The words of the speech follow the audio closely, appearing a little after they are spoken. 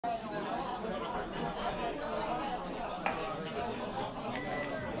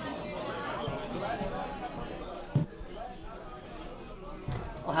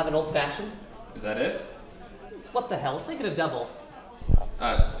I'll have an old-fashioned. Is that it? What the hell? Let's make it a double.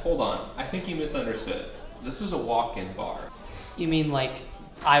 Hold on. I think you misunderstood. This is a walk-in bar. You mean like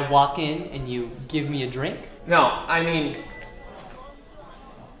I walk in and you give me a drink? No, I mean...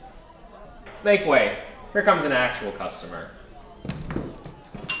 Make way. Here comes an actual customer.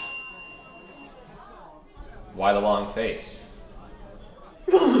 Why the long face?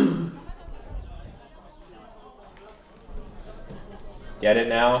 Get it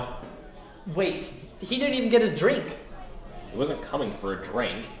now? Wait, he didn't even get his drink. He wasn't coming for a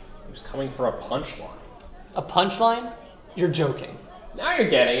drink. He was coming for a punchline. A punchline? You're joking. Now you're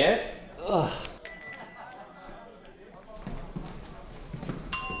getting it. Ugh.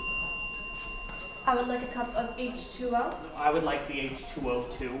 I would like a cup of H2O. I would like the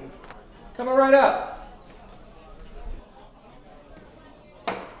H2O too. Coming right up.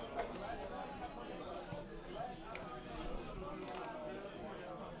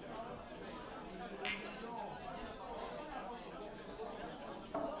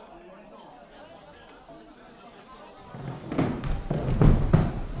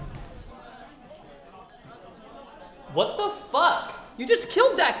 What the fuck? You just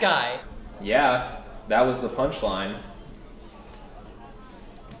killed that guy! Yeah, that was the punchline.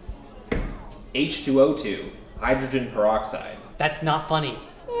 H2O2, hydrogen peroxide. That's not funny.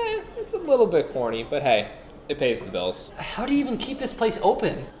 It's a little bit corny, but hey, it pays the bills. How do you even keep this place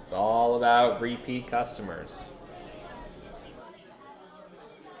open? It's all about repeat customers.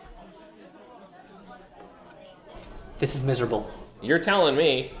 This is miserable. You're telling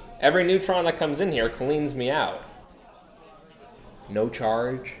me every neutron that comes in here cleans me out. No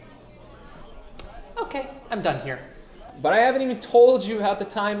charge. Okay, I'm done here. But I haven't even told you about the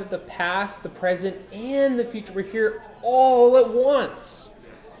time that the past, the present, and the future were here all at once.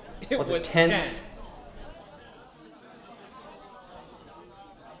 It Was was it tense?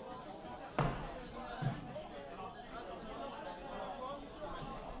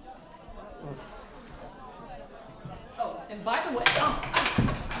 Oh, and by the way,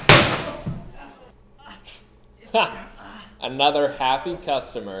 Ha! Another happy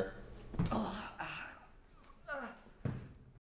customer.